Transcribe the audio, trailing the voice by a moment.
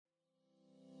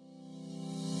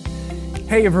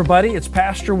Hey everybody, it's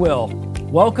Pastor Will.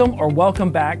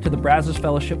 Welcome back to the Brazos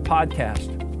Fellowship Podcast.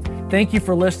 Thank you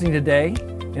for listening today.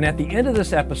 And at the end of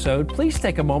this episode, please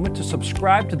take a moment to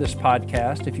subscribe to this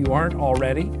podcast if you aren't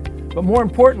already. But more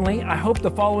importantly, I hope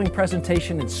the following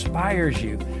presentation inspires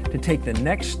you to take the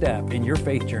next step in your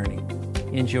faith journey.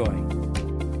 Enjoy.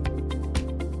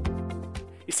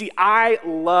 You see, I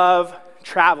love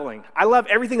traveling. I love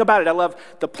everything about it. I love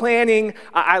the planning.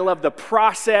 I love the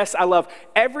process. I love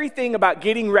everything about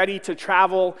getting ready to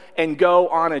travel and go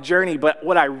on a journey. But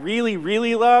what I really,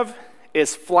 really love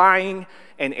is flying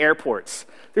and airports.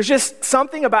 There's just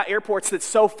something about airports that's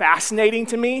so fascinating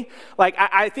to me. Like,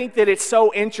 I think that it's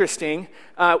so interesting.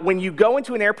 When you go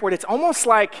into an airport, it's almost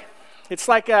like, it's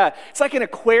like an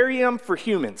aquarium for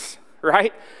humans,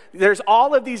 right? There's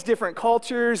all of these different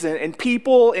cultures and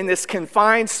people in this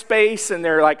confined space, and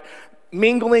they're like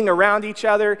mingling around each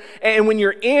other. And when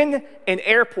you're in an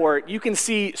airport, you can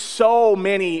see so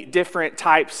many different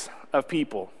types of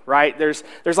people, right? There's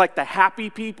like the happy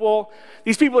people.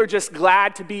 These people are just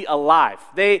glad to be alive.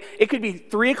 It could be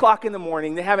 3 o'clock in the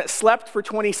morning, they haven't slept for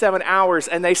 27 hours,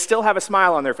 and they still have a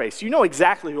smile on their face. You know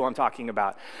exactly who I'm talking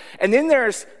about. And then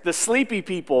there's the sleepy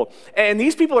people, and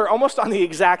these people are almost on the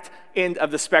exact end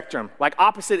of the spectrum, like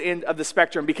opposite end of the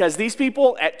spectrum, because these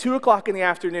people at 2 o'clock in the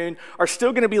afternoon are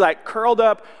still gonna be like curled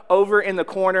up over in the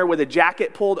corner with a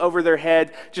jacket pulled over their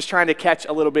head, just trying to catch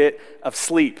a little bit of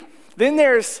sleep. Then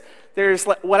there's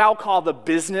what I'll call the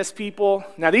business people.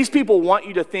 Now, these people want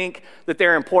you to think that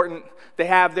they're important. They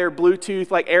have their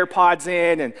Bluetooth, like AirPods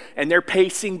in, and they're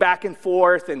pacing back and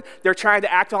forth, and they're trying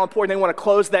to act all important. They want to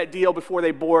close that deal before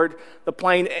they board the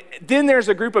plane. Then there's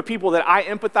a group of people that I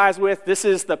empathize with. This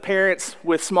is the parents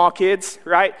with small kids,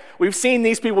 right? We've seen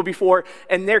these people before,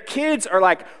 and their kids are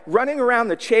like running around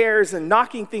the chairs and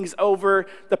knocking things over.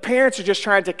 The parents are just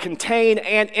trying to contain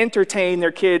and entertain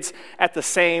their kids at the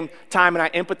same time, and I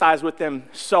empathize with them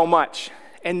so much.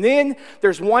 And then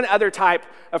there's one other type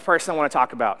of person I want to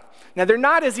talk about. Now, they're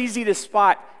not as easy to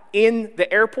spot in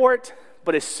the airport,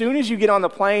 but as soon as you get on the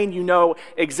plane, you know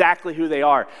exactly who they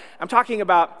are. I'm talking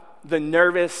about the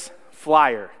nervous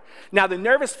flyer. Now, the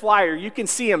nervous flyer, you can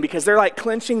see them because they're like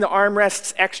clenching the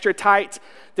armrests extra tight.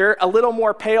 They're a little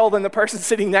more pale than the person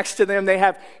sitting next to them. They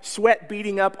have sweat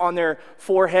beating up on their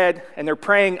forehead, and they're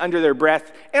praying under their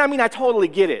breath. And I mean, I totally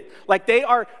get it. Like, they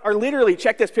are literally,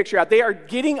 check this picture out, they are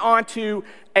getting onto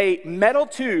a metal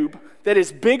tube that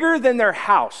is bigger than their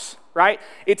house, right?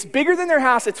 It's bigger than their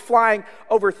house. It's flying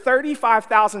over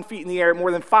 35,000 feet in the air,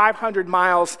 more than 500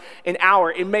 miles an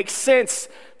hour. It makes sense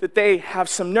that they have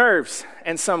some nerves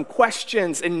and some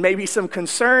questions and maybe some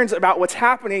concerns about what's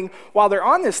happening while they're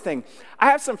on this thing.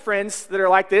 I have some friends that are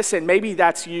like this, and maybe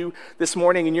that's you this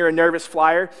morning and you're a nervous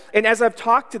flyer. And as I've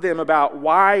talked to them about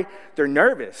why they're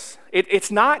nervous,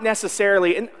 it's not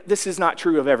necessarily, and this is not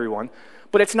true of everyone,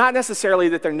 but it's not necessarily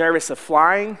that they're nervous of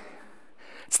flying.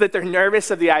 It's that they're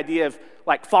nervous of the idea of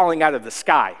like falling out of the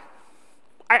sky.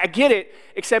 I get it,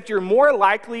 except you're more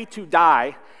likely to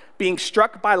die being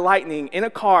struck by lightning in a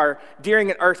car during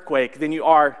an earthquake than you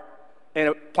are in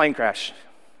a plane crash.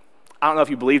 I don't know if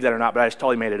you believe that or not, but I just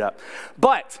totally made it up.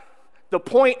 But the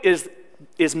point is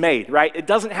made, right? It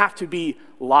doesn't have to be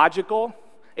logical.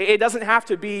 It doesn't have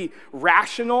to be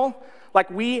rational. Like,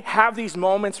 we have these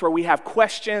moments where we have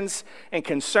questions and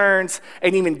concerns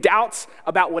and even doubts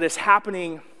about what is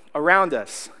happening around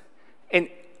us. And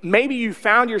maybe you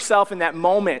found yourself in that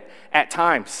moment at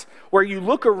times where you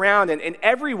look around and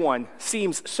everyone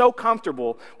seems so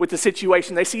comfortable with the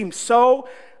situation. They seem so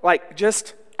like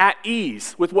just at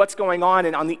ease with what's going on.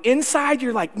 And on the inside,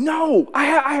 you're like, no, I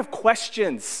have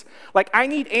questions. Like, I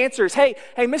need answers. Hey,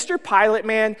 Mr. Pilot,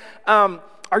 man,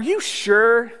 are you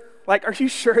sure? Like, are you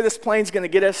sure this plane's going to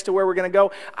get us to where we're going to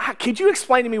go? Could you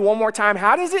explain to me one more time?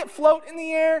 How does it float in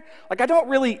the air? Like, I don't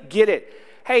really get it.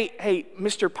 Hey,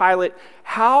 Mr. Pilot,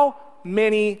 how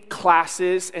many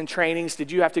classes and trainings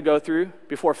did you have to go through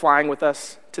before flying with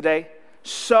us today?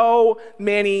 So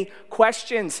many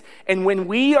questions. And when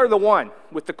we are the one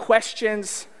with the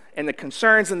questions and the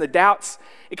concerns and the doubts,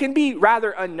 it can be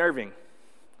rather unnerving,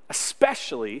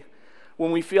 especially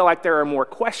when we feel like there are more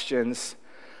questions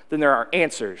than there are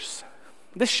answers.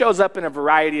 This shows up in a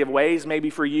variety of ways. Maybe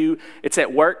for you, it's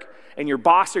at work, and your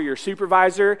boss or your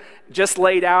supervisor just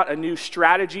laid out a new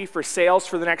strategy for sales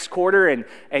for the next quarter,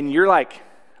 and you're like,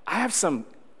 I have some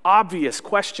obvious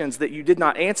questions that you did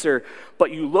not answer,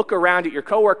 but you look around at your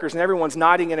coworkers and everyone's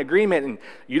nodding in agreement, and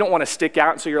you don't want to stick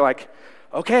out, and so you're like,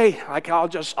 okay, like I'll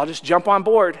just jump on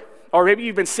board. Or maybe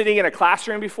you've been sitting in a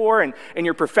classroom before, and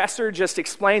your professor just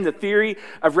explained the theory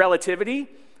of relativity.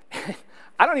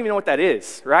 I don't even know what that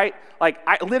is, right? Like,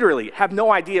 I literally have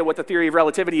no idea what the theory of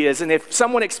relativity is, and if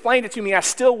someone explained it to me, I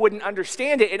still wouldn't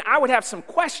understand it, and I would have some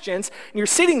questions, and you're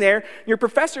sitting there, and your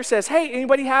professor says, hey,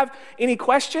 anybody have any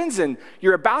questions? And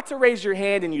you're about to raise your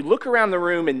hand, and you look around the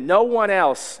room, and no one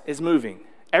else is moving.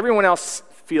 Everyone else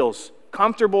feels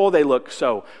comfortable. They look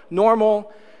so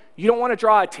normal. You don't want to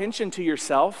draw attention to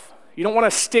yourself. You don't want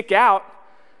to stick out,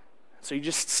 so you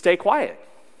just stay quiet.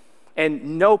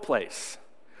 And no place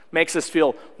makes us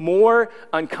feel more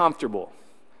uncomfortable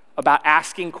about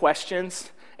asking questions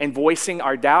and voicing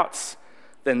our doubts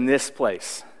than this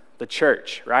place, the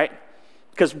church, right?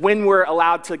 Because when we're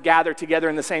allowed to gather together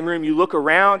in the same room, you look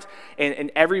around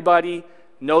and everybody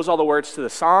knows all the words to the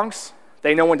songs.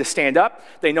 They know when to stand up.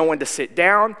 They know when to sit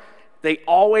down. They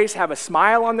always have a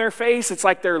smile on their face. It's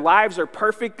like their lives are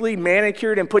perfectly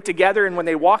manicured and put together. And when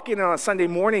they walk in on a Sunday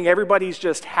morning, everybody's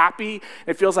just happy.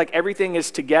 It feels like everything is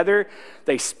together.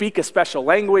 They speak a special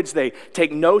language. They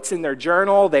take notes in their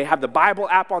journal. They have the Bible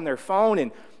app on their phone.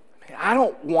 And I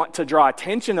don't want to draw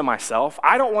attention to myself.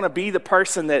 I don't want to be the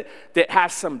person that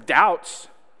has some doubts.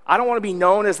 I don't want to be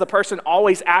known as the person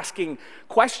always asking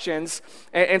questions.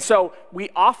 And so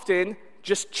we often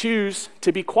just choose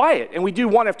to be quiet. And we do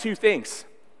one of two things.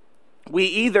 We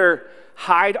either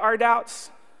hide our doubts,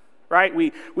 right?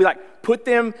 We like put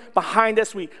them behind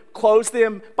us. We close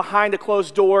them behind a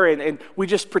closed door and we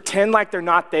just pretend like they're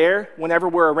not there whenever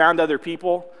we're around other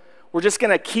people. We're just going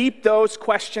to keep those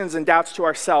questions and doubts to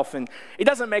ourselves. And it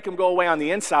doesn't make them go away on the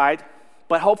inside,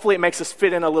 but hopefully it makes us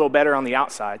fit in a little better on the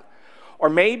outside. Or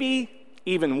maybe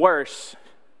even worse,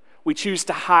 we choose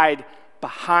to hide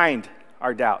behind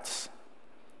our doubts.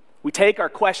 We take our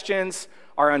questions,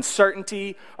 our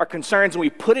uncertainty, our concerns, and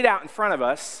we put it out in front of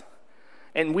us,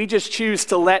 and we just choose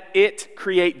to let it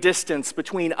create distance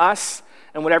between us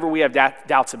and whatever we have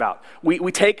doubts about.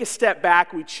 We take a step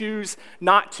back. We choose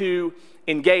not to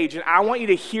engage. And I want you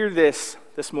to hear this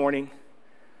morning.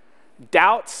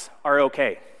 Doubts are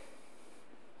okay.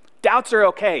 Doubts are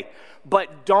okay,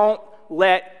 but don't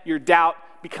let your doubt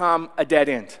become a dead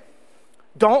end.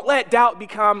 Don't let doubt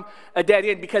become a dead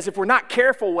end, because if we're not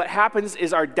careful, what happens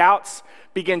is our doubts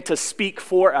begin to speak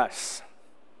for us.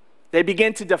 They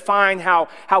begin to define how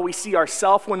we see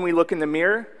ourselves when we look in the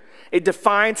mirror. It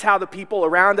defines how the people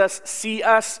around us see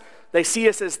us. They see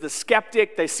us as the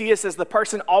skeptic. They see us as the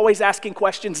person always asking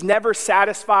questions, never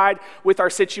satisfied with our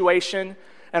situation.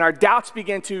 And our doubts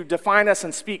begin to define us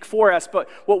and speak for us. But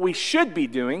what we should be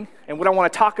doing, and what I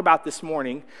want to talk about this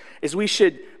morning, is we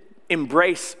should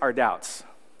embrace our doubts.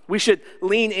 We should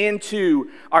lean into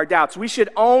our doubts. We should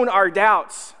own our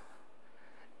doubts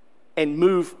and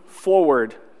move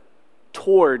forward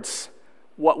towards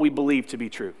what we believe to be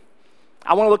true.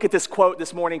 I want to look at this quote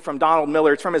this morning from Donald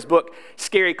Miller. It's from his book,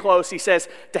 Scary Close. He says,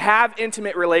 to have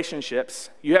intimate relationships,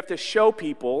 you have to show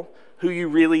people who you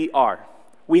really are.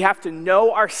 We have to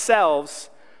know ourselves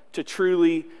to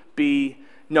truly be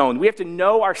known. We have to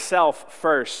know ourselves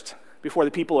first before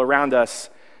the people around us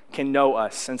can know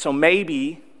us. And so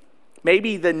maybe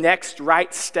the next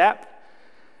right step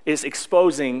is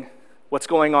exposing what's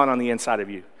going on the inside of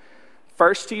you.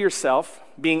 First to yourself,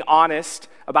 being honest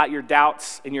about your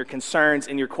doubts and your concerns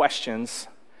and your questions.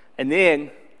 And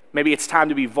then maybe it's time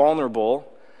to be vulnerable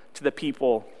to the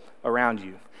people around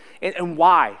you. And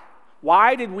why?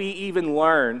 Why did we even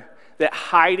learn that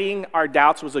hiding our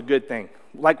doubts was a good thing?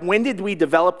 Like, when did we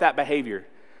develop that behavior?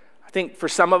 I think for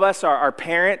some of us, our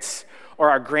parents or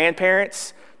our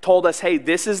grandparents told us, hey,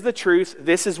 this is the truth,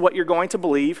 this is what you're going to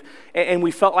believe, and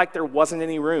we felt like there wasn't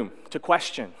any room to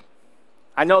question.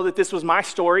 I know that this was my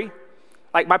story.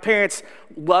 Like, my parents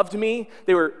loved me.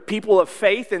 They were people of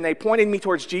faith, and they pointed me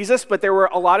towards Jesus, but there were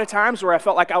a lot of times where I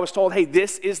felt like I was told, hey,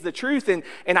 this is the truth, and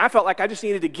I felt like I just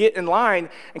needed to get in line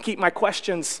and keep my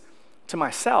questions to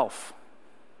myself.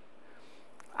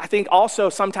 I think also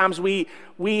sometimes we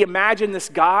imagine this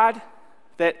God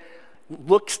that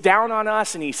looks down on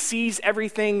us and he sees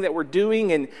everything that we're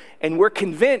doing, and we're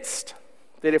convinced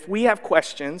that if we have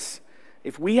questions,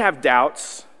 if we have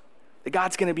doubts, that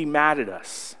God's going to be mad at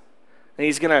us. And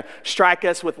he's going to strike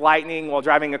us with lightning while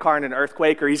driving a car in an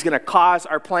earthquake, or he's going to cause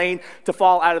our plane to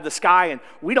fall out of the sky, and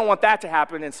we don't want that to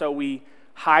happen, and so we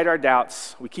hide our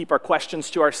doubts. We keep our questions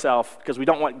to ourselves because we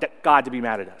don't want God to be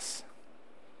mad at us.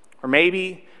 Or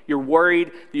maybe you're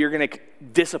worried that you're going to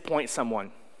disappoint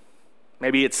someone.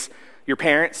 Maybe it's your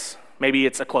parents, maybe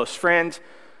it's a close friend,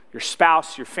 your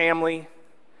spouse, your family.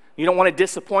 You don't want to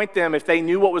disappoint them. If they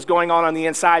knew what was going on the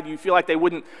inside, you feel like they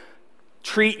wouldn't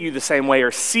treat you the same way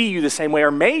or see you the same way. Or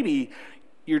maybe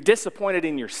you're disappointed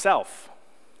in yourself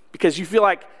because you feel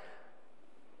like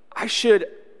I should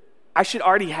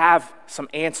already have some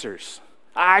answers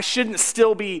I shouldn't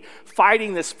still be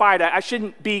fighting this fight. I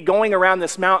shouldn't be going around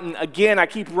this mountain again. I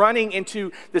keep running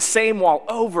into the same wall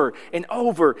over and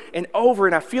over and over,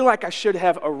 and I feel like I should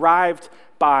have arrived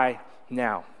by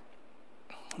now.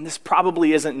 And this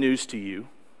probably isn't news to you,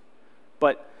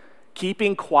 but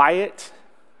keeping quiet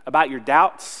about your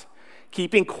doubts,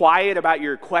 keeping quiet about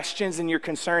your questions and your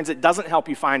concerns, it doesn't help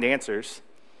you find answers,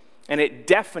 and it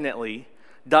definitely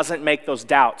doesn't make those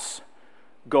doubts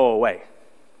go away.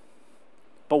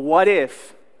 But what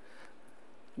if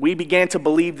we began to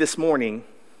believe this morning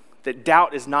that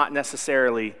doubt is not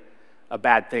necessarily a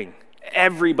bad thing?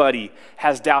 Everybody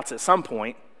has doubts at some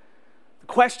point. The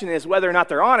question is whether or not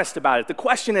they're honest about it. The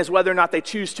question is whether or not they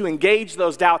choose to engage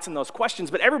those doubts and those questions.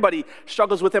 But everybody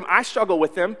struggles with them. I struggle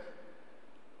with them.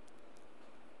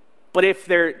 But if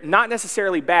they're not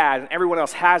necessarily bad and everyone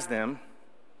else has them,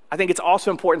 I think it's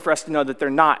also important for us to know that they're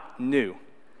not new.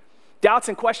 Doubts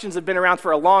and questions have been around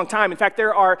for a long time. In fact,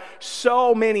 there are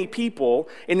so many people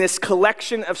in this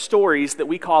collection of stories that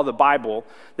we call the Bible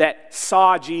that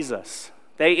saw Jesus.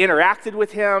 They interacted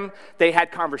with him. They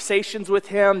had conversations with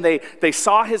him. They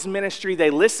saw his ministry.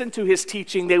 They listened to his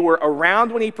teaching. They were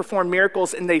around when he performed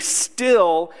miracles, and they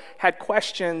still had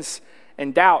questions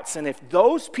and doubts. And if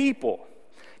those people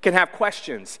can have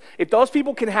questions, if those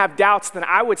people can have doubts, then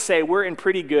I would say we're in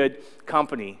pretty good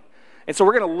company. And so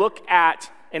we're going to look at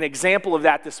an example of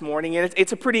that this morning, and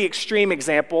it's a pretty extreme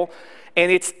example, and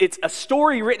it's a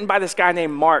story written by this guy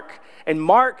named Mark. And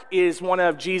Mark is one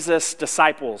of Jesus'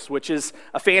 disciples, which is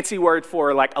a fancy word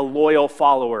for like a loyal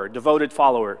follower, devoted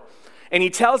follower. And he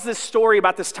tells this story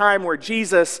about this time where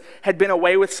Jesus had been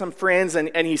away with some friends,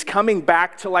 and he's coming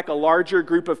back to like a larger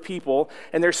group of people,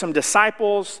 and there's some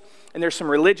disciples, and there's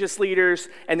some religious leaders,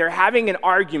 and they're having an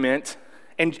argument.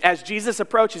 And as Jesus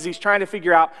approaches, he's trying to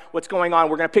figure out what's going on.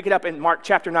 We're going to pick it up in Mark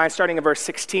chapter 9, starting in verse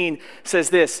 16. It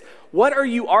says this: "What are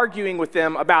you arguing with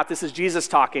them about?" This is Jesus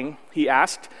talking, he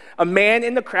asked. "A man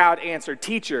in the crowd answered,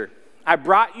 'Teacher, I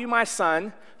brought you my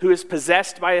son who is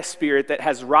possessed by a spirit that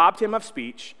has robbed him of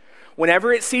speech.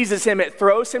 Whenever it seizes him, it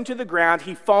throws him to the ground.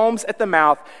 He foams at the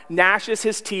mouth, gnashes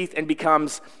his teeth, and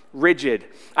becomes rigid.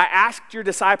 I asked your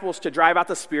disciples to drive out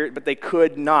the spirit, but they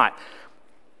could not.'"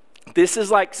 This is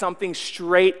like something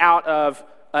straight out of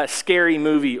a scary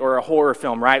movie or a horror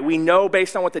film, right? We know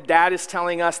based on what the dad is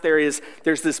telling us, there's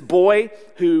this boy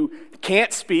who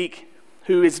can't speak,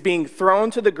 who is being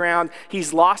thrown to the ground.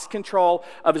 He's lost control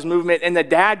of his movement, and the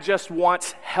dad just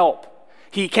wants help.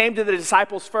 He came to the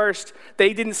disciples first.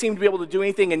 They didn't seem to be able to do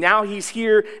anything, and now he's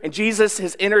here, and Jesus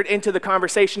has entered into the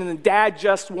conversation, and the dad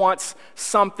just wants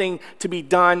something to be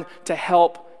done to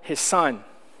help his son.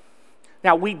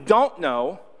 Now, we don't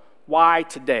know why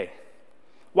today.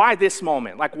 Why this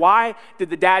moment? Like, why did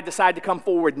the dad decide to come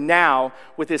forward now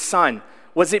with his son?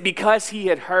 Was it because he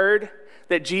had heard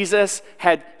that Jesus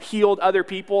had healed other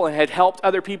people and had helped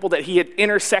other people, that he had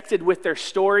intersected with their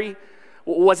story?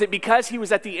 Was it because he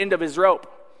was at the end of his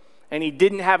rope and he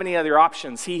didn't have any other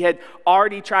options? He had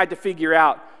already tried to figure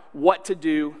out what to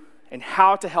do and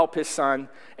how to help his son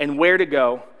and where to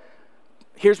go.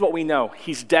 Here's what we know.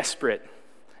 He's desperate,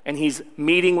 and he's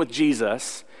meeting with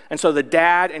Jesus. And so the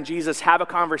dad and Jesus have a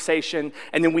conversation,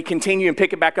 and then we continue and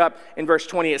pick it back up in verse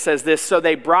 20. It says this: "So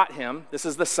they brought him," this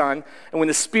is the son, "and when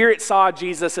the spirit saw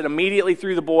Jesus, it immediately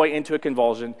threw the boy into a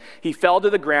convulsion. He fell to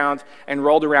the ground and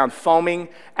rolled around, foaming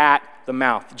at the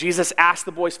mouth. Jesus asked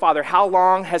the boy's father, 'How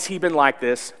long has he been like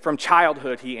this?' 'From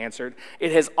childhood,' he answered.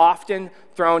 'It has often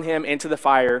thrown him into the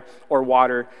fire or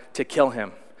water to kill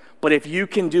him. But if you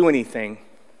can do anything,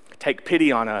 take pity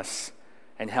on us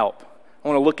and help.'" I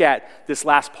want to look at this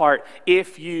last part.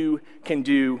 If you can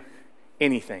do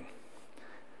anything.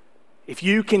 If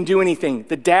you can do anything.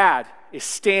 The dad is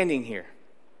standing here,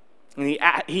 and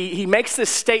he makes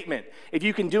this statement, if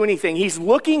you can do anything. He's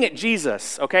looking at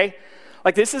Jesus, okay?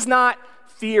 Like, this is not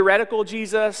theoretical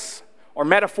Jesus or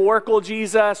metaphorical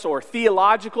Jesus or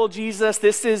theological Jesus.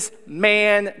 This is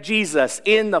man Jesus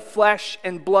in the flesh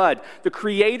and blood. The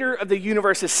creator of the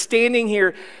universe is standing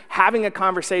here having a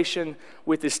conversation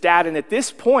with his dad. And at this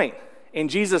point in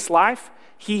Jesus' life,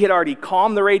 he had already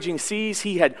calmed the raging seas.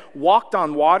 He had walked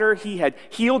on water. He had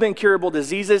healed incurable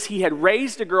diseases. He had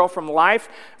raised a girl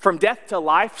from death to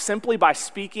life simply by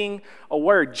speaking a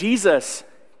word. Jesus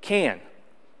can,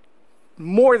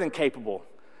 more than capable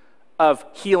of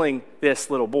healing this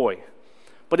little boy.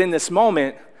 But in this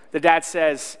moment, the dad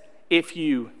says, "If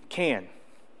you can."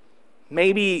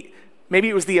 Maybe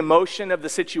it was the emotion of the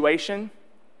situation,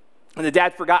 and the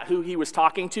dad forgot who he was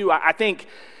talking to. I think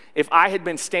if I had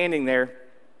been standing there,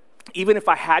 even if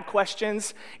I had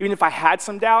questions, even if I had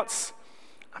some doubts,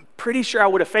 I'm pretty sure I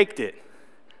would have faked it.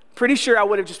 Pretty sure I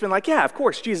would have just been like, yeah, of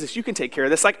course, Jesus, you can take care of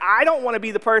this. Like, I don't want to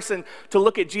be the person to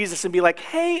look at Jesus and be like,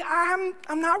 hey, I'm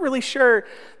not really sure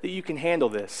that you can handle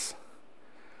this.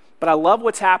 But I love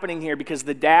what's happening here because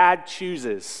the dad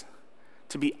chooses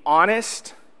to be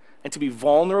honest and to be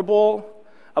vulnerable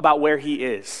about where he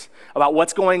is, about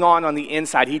what's going on the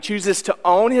inside. He chooses to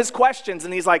own his questions,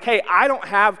 and he's like, hey, I don't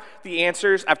have the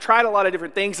answers. I've tried a lot of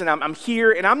different things, and I'm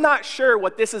here, and I'm not sure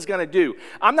what this is going to do.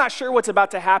 I'm not sure what's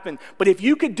about to happen, but if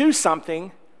you could do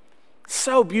something,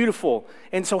 so beautiful.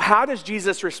 And so how does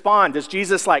Jesus respond? Does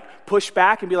Jesus like push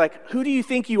back and be like, who do you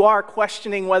think you are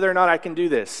questioning whether or not I can do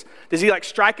this? Does he like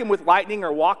strike him with lightning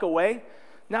or walk away?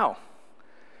 No.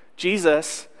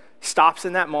 Jesus stops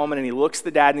in that moment and he looks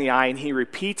the dad in the eye and he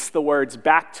repeats the words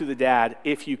back to the dad,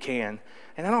 if you can.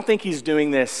 And I don't think he's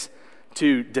doing this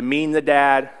to demean the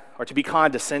dad or to be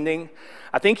condescending.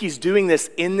 I think he's doing this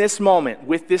in this moment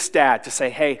with this dad to say,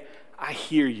 hey, I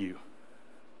hear you.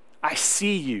 I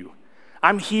see you.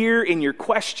 I'm here in your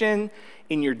question,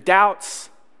 in your doubts.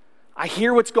 I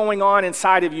hear what's going on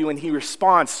inside of you. And he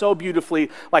responds so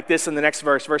beautifully like this in the next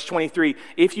verse, verse 23.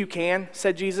 If you can,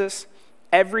 said Jesus,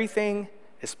 everything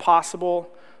is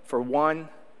possible for one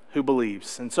who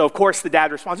believes. And so, of course, the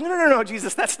dad responds, no,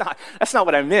 Jesus, that's not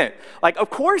what I meant. Like,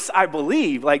 of course I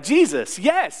believe. Like, Jesus,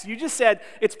 yes, you just said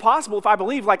it's possible if I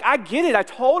believe. Like, I get it. I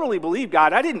totally believe,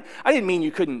 God. I didn't mean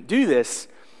you couldn't do this.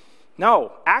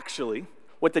 No, actually,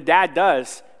 what the dad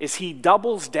does is he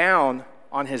doubles down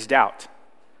on his doubt.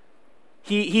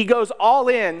 He goes all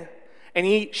in and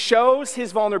he shows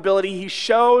his vulnerability. He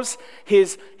shows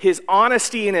his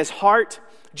honesty in his heart.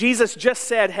 Jesus just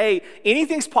said, hey,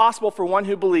 anything's possible for one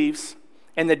who believes.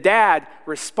 And the dad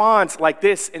responds like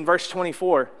this in verse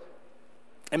 24.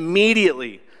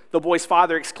 Immediately, the boy's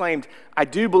father exclaimed, I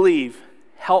do believe.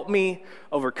 Help me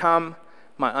overcome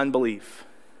my unbelief.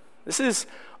 This is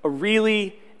a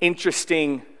really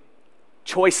interesting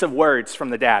choice of words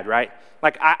from the dad, right?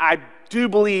 Like, I do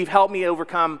believe, help me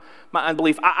overcome my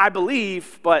unbelief. I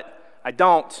believe, but I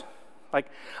don't. Like,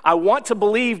 I want to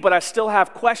believe, but I still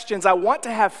have questions. I want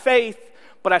to have faith,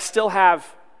 but I still have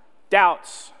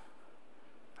doubts.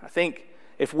 I think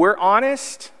if we're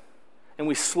honest and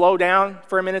we slow down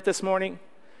for a minute this morning,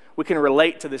 we can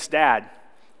relate to this dad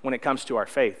when it comes to our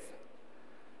faith.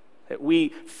 That we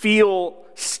feel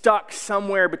stuck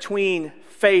somewhere between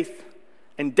faith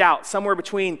and doubt, somewhere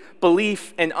between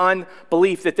belief and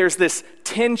unbelief, that there's this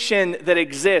tension that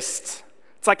exists.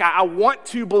 It's like, I want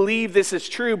to believe this is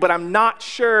true, but I'm not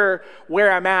sure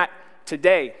where I'm at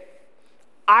today.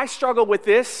 I struggle with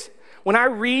this. When I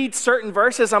read certain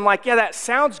verses, I'm like, yeah, that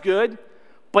sounds good,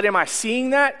 but am I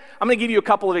seeing that? I'm going to give you a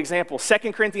couple of examples.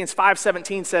 2 Corinthians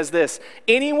 5:17 says this,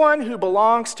 anyone who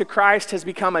belongs to Christ has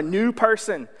become a new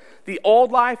person. The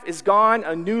old life is gone,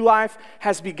 a new life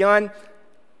has begun.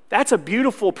 That's a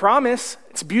beautiful promise.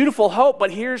 It's beautiful hope,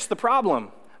 but here's the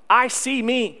problem. I see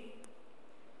me.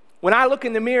 When I look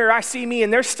in the mirror, I see me,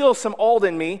 and there's still some old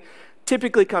in me.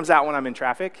 Typically comes out when I'm in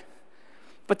traffic,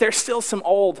 but there's still some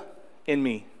old in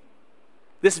me.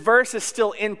 This verse is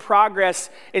still in progress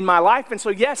in my life, and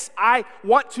so yes, I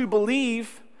want to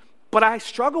believe, but I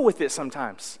struggle with it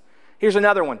sometimes. Here's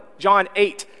another one. John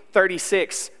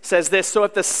 8:36 says this, so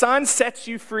if the Son sets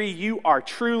you free, you are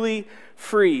truly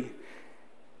free.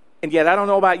 And yet, I don't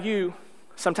know about you,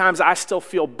 sometimes I still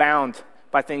feel bound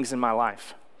by things in my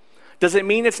life. Does it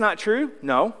mean it's not true?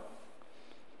 No.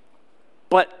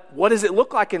 But what does it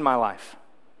look like in my life?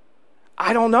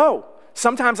 I don't know.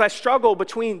 Sometimes I struggle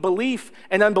between belief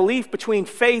and unbelief, between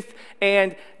faith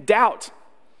and doubt.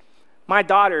 My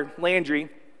daughter, Landry,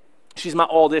 she's my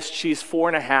oldest, she's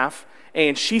 4.5,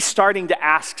 and she's starting to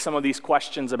ask some of these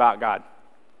questions about God.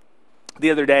 The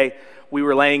other day, we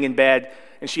were laying in bed,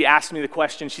 and she asked me the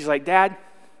question. She's like,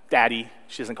 Daddy,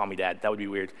 she doesn't call me Dad, that would be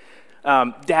weird.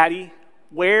 Daddy,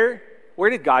 where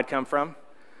did God come from?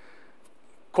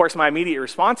 Of course, my immediate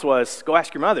response was, go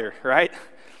ask your mother, right?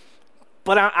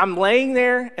 But I'm laying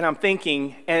there and I'm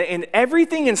thinking, and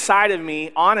everything inside of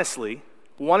me, honestly,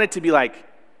 wanted to be like,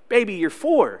 baby, you're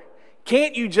 4.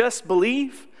 Can't you just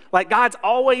believe? Like, God's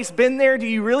always been there. Do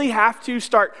you really have to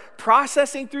start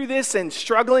processing through this and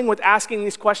struggling with asking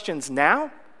these questions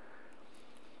now?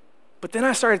 But then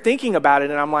I started thinking about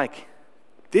it and I'm like,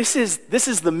 this is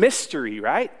the mystery,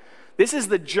 right? This is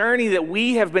the journey that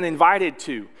we have been invited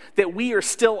to, that we are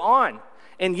still on.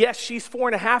 And yes, she's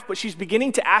 4.5, but she's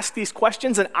beginning to ask these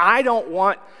questions, and I don't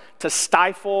want to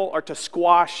stifle or to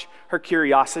squash her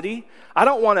curiosity. I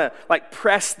don't want to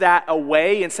press that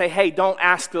away and say, hey, don't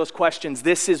ask those questions.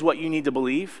 This is what you need to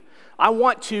believe. I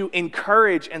want to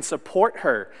encourage and support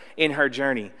her in her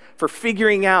journey for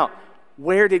figuring out,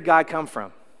 where did God come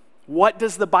from? What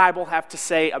does the Bible have to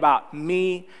say about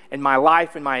me and my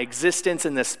life and my existence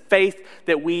and this faith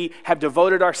that we have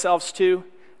devoted ourselves to?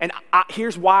 And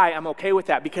here's why I'm okay with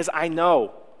that, because I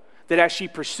know that as she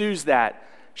pursues that,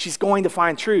 she's going to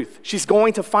find truth. She's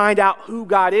going to find out who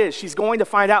God is. She's going to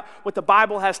find out what the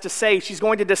Bible has to say. She's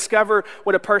going to discover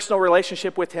what a personal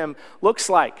relationship with him looks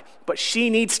like. But she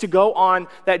needs to go on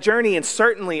that journey, and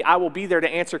certainly I will be there to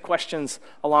answer questions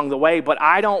along the way, but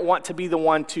I don't want to be the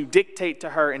one to dictate to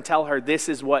her and tell her this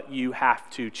is what you have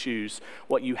to choose,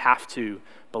 what you have to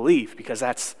believe, because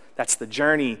that's the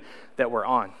journey that we're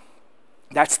on.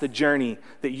 That's the journey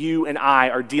that you and I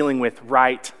are dealing with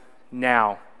right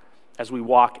now as we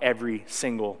walk every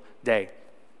single day.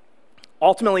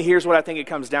 Ultimately, here's what I think it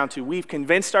comes down to. We've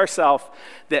convinced ourselves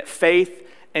that faith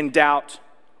and doubt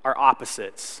are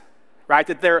opposites, right?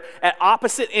 That they're at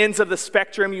opposite ends of the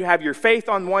spectrum. You have your faith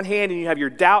on one hand and you have your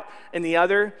doubt in the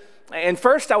other. And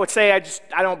first, I would say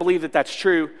I don't believe that that's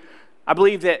true. I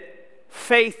believe that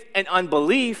faith and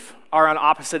unbelief are on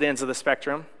opposite ends of the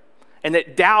spectrum, and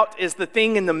that doubt is the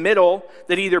thing in the middle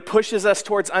that either pushes us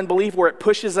towards unbelief or it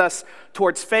pushes us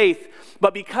towards faith.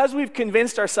 But because we've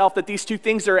convinced ourselves that these two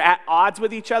things are at odds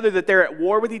with each other, that they're at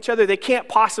war with each other, they can't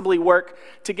possibly work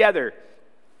together.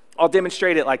 I'll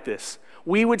demonstrate it like this.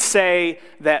 We would say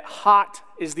that hot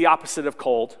is the opposite of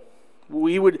cold.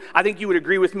 I think you would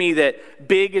agree with me that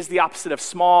big is the opposite of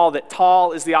small, that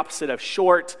tall is the opposite of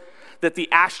short, that the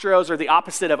Astros are the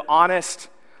opposite of honest.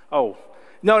 Oh,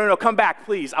 no, come back,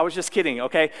 please. I was just kidding,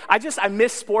 okay? I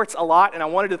miss sports a lot, and I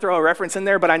wanted to throw a reference in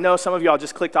there, but I know some of y'all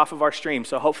just clicked off of our stream,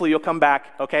 so hopefully you'll come back,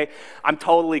 okay? I'm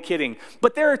totally kidding.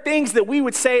 But there are things that we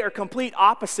would say are complete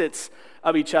opposites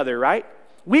of each other, right?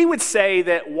 We would say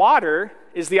that water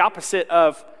is the opposite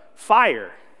of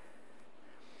fire.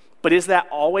 But is that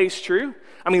always true?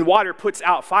 I mean, water puts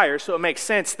out fire, so it makes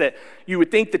sense that you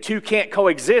would think the two can't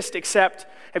coexist, except,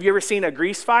 have you ever seen a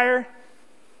grease fire?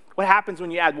 What happens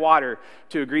when you add water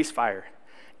to a grease fire?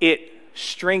 It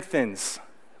strengthens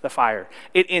the fire.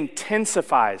 It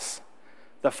intensifies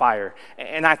the fire.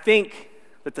 And I think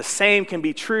that the same can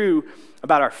be true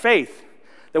about our faith,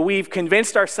 that we've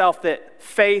convinced ourselves that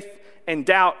faith and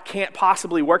doubt can't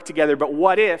possibly work together. But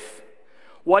what if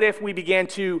we began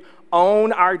to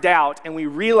own our doubt and we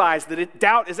realize that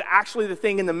doubt is actually the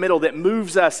thing in the middle that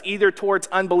moves us either towards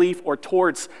unbelief or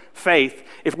towards faith?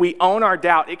 If we own our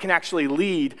doubt, it can actually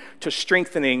lead to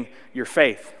strengthening your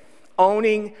faith.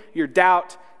 Owning your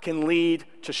doubt can lead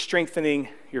to strengthening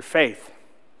your faith.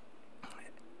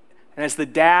 And as the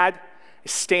dad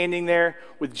is standing there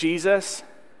with Jesus,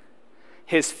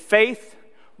 his faith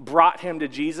brought him to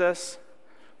Jesus,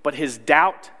 but his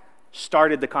doubt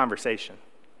started the conversation.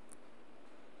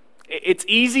 It's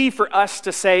easy for us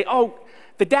to say, oh,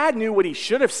 the dad knew what he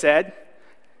should have said.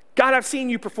 God, I've seen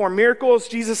you perform miracles.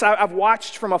 Jesus, I've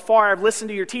watched from afar. I've listened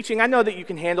to your teaching. I know that you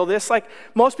can handle this. Like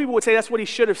most people would say that's what he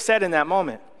should have said in that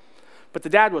moment. But the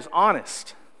dad was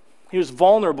honest. He was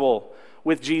vulnerable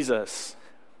with Jesus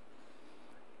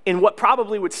in what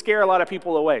probably would scare a lot of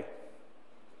people away.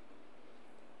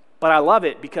 But I love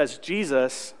it because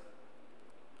Jesus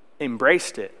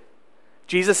embraced it.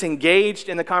 Jesus engaged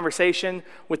in the conversation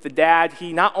with the dad.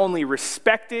 He not only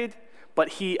respected, but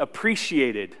he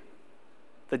appreciated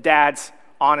the dad's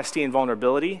honesty and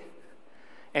vulnerability,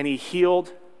 and he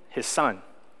healed his son.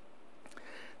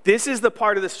 This is the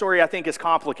part of the story I think is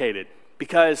complicated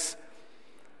because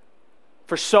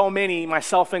for so many,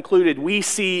 myself included, we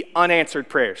see unanswered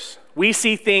prayers. We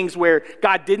see things where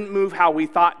God didn't move how we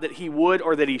thought that he would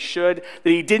or that he should, that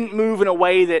he didn't move in a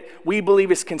way that we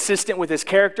believe is consistent with his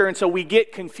character, and so we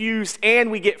get confused and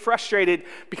we get frustrated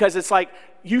because it's like,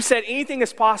 you said anything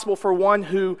is possible for one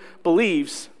who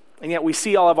believes, and yet we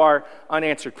see all of our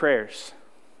unanswered prayers.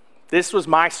 This was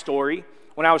my story.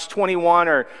 When I was 21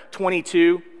 or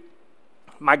 22,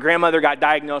 my grandmother got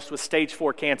diagnosed with stage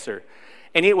 4 cancer,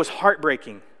 and it was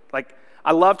heartbreaking. Like,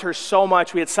 I loved her so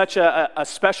much. We had such a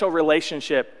special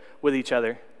relationship with each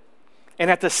other.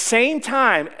 And at the same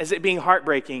time as it being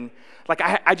heartbreaking, like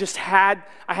I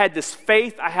had this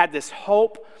faith, I had this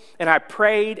hope, and I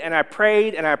prayed and I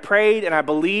prayed and I prayed and I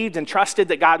believed and trusted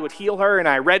that God would heal her. And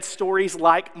I read stories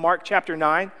like Mark chapter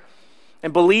 9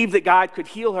 and believed that God could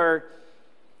heal her,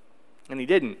 and he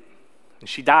didn't. And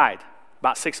she died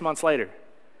about 6 months later.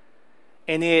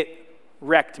 And it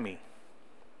wrecked me.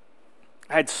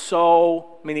 I had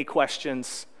so many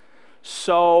questions,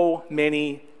 so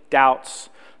many doubts,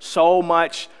 so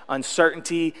much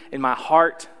uncertainty in my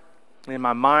heart and in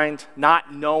my mind,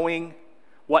 not knowing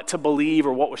what to believe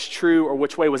or what was true or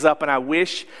which way was up. And I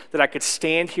wish that I could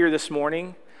stand here this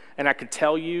morning and I could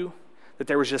tell you that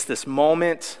there was just this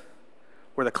moment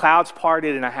where the clouds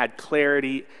parted and I had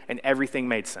clarity and everything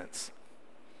made sense.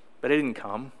 But it didn't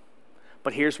come.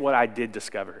 But here's what I did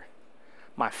discover.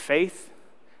 My faith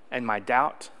and my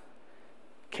doubt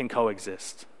can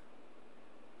coexist.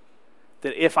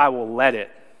 That if I will let it,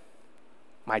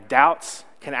 my doubts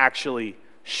can actually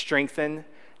strengthen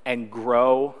and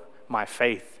grow my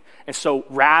faith. And so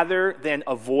rather than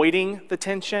avoiding the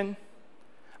tension,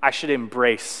 I should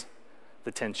embrace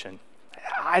the tension.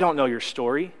 I don't know your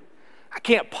story. I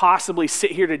can't possibly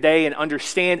sit here today and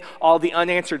understand all the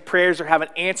unanswered prayers or have an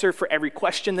answer for every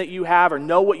question that you have or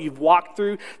know what you've walked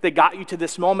through that got you to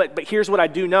this moment. But here's what I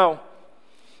do know.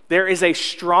 There is a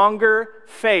stronger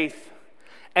faith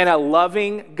and a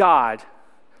loving God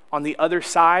on the other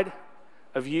side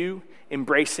of you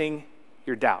embracing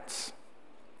your doubts.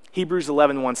 Hebrews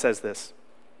 11:1 says this.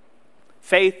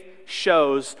 Faith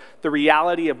shows the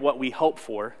reality of what we hope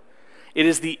for. It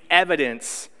is the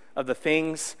evidence of the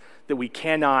things that we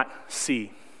cannot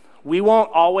see. We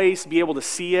won't always be able to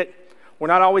see it. We're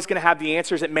not always going to have the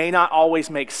answers. It may not always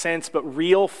make sense, but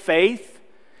real faith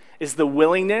is the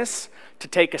willingness to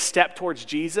take a step towards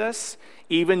Jesus,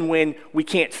 even when we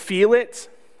can't feel it,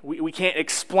 we can't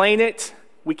explain it,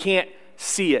 we can't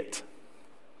see it.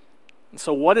 And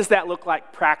so what does that look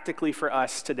like practically for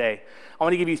us today? I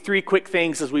want to give you 3 quick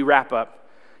things as we wrap up.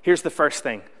 Here's the first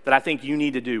thing that I think you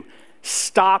need to do.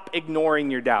 Stop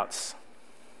ignoring your doubts.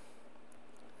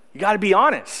 You got to be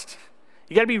honest.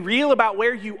 You got to be real about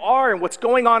where you are and what's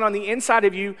going on the inside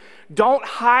of you. Don't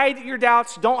hide your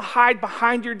doubts. Don't hide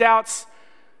behind your doubts.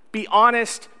 Be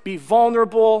honest. Be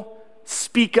vulnerable.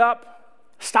 Speak up.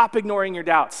 Stop ignoring your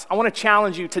doubts. I want to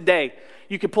challenge you today.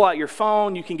 You can pull out your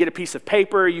phone. You can get a piece of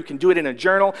paper. You can do it in a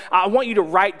journal. I want you to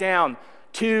write down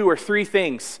 2 or 3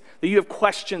 things that you have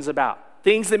questions about.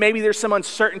 Things that maybe there's some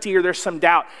uncertainty or there's some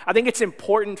doubt. I think it's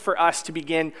important for us to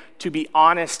begin to be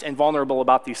honest and vulnerable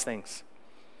about these things.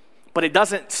 But it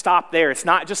doesn't stop there. It's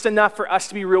not just enough for us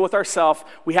to be real with ourselves.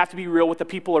 We have to be real with the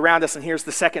people around us. And here's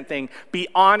the second thing. Be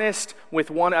honest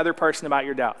with one other person about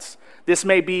your doubts. This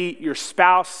may be your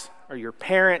spouse or your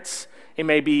parents. It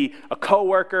may be a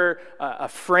coworker, a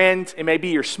friend. It may be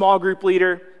your small group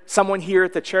leader, someone here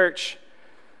at the church.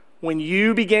 When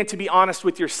you begin to be honest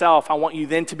with yourself, I want you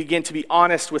then to begin to be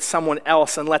honest with someone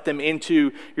else and let them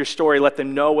into your story, let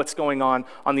them know what's going on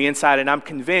the inside. And I'm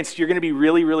convinced you're going to be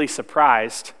really, really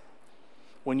surprised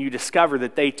when you discover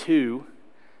that they too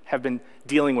have been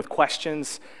dealing with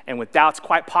questions and with doubts,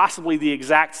 quite possibly the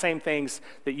exact same things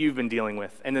that you've been dealing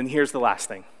with. And then here's the last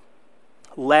thing.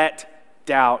 Let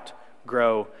doubt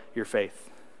grow your faith.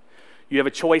 You have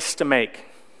a choice to make.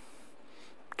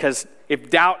 Because if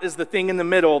doubt is the thing in the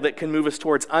middle that can move us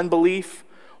towards unbelief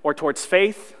or towards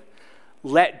faith,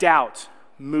 let doubt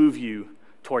move you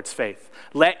towards faith.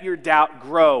 Let your doubt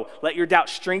grow. Let your doubt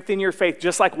strengthen your faith,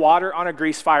 just like water on a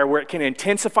grease fire, where it can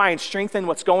intensify and strengthen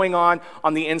what's going on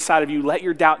the inside of you. Let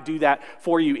your doubt do that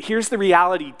for you. Here's the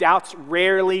reality. Doubts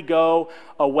rarely go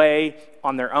away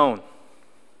on their own.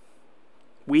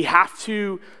 We have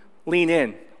to lean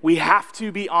in. We have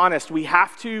to be honest. We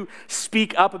have to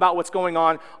speak up about what's going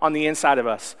on the inside of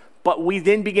us. But we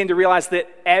then begin to realize that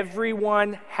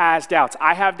everyone has doubts.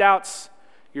 I have doubts.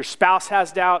 Your spouse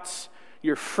has doubts.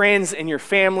 Your friends and your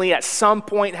family at some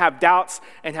point have doubts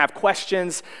and have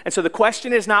questions. And so the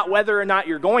question is not whether or not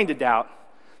you're going to doubt.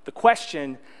 The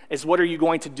question is, what are you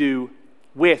going to do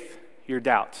with your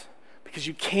doubt? Because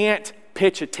you can't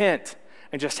pitch a tent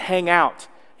and just hang out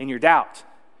in your doubt.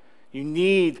 You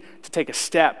need to take a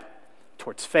step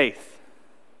towards faith.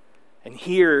 And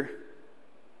here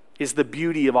is the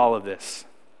beauty of all of this.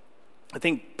 I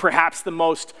think perhaps the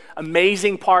most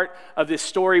amazing part of this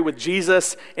story with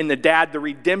Jesus and the dad, the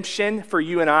redemption for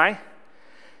you and I,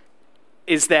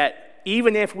 is that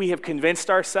even if we have convinced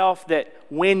ourselves that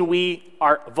when we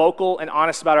are vocal and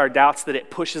honest about our doubts that it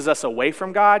pushes us away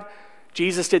from God,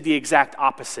 Jesus did the exact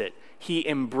opposite. He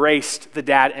embraced the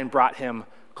dad and brought him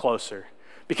closer.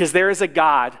 Because there is a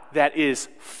God that is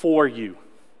for you.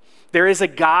 There is a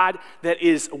God that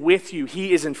is with you.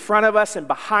 He is in front of us and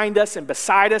behind us and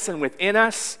beside us and within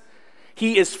us.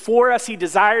 He is for us. He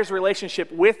desires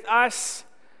relationship with us.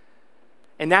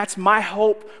 And that's my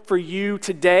hope for you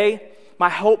today. My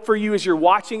hope for you as you're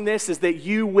watching this is that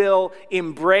you will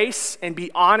embrace and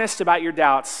be honest about your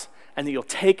doubts and that you'll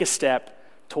take a step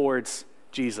towards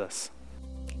Jesus.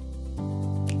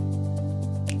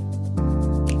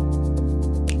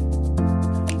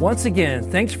 Once again,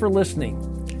 thanks for listening.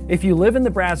 If you live in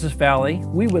the Brazos Valley,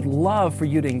 we would love for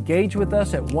you to engage with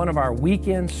us at one of our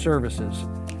weekend services.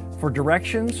 For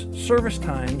directions, service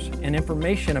times, and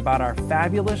information about our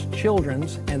fabulous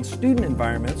children's and student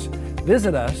environments,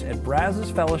 visit us at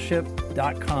brazosfellowship.org.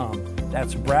 brazosfellowship.com.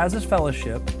 That's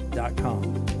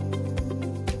brazosfellowship.com.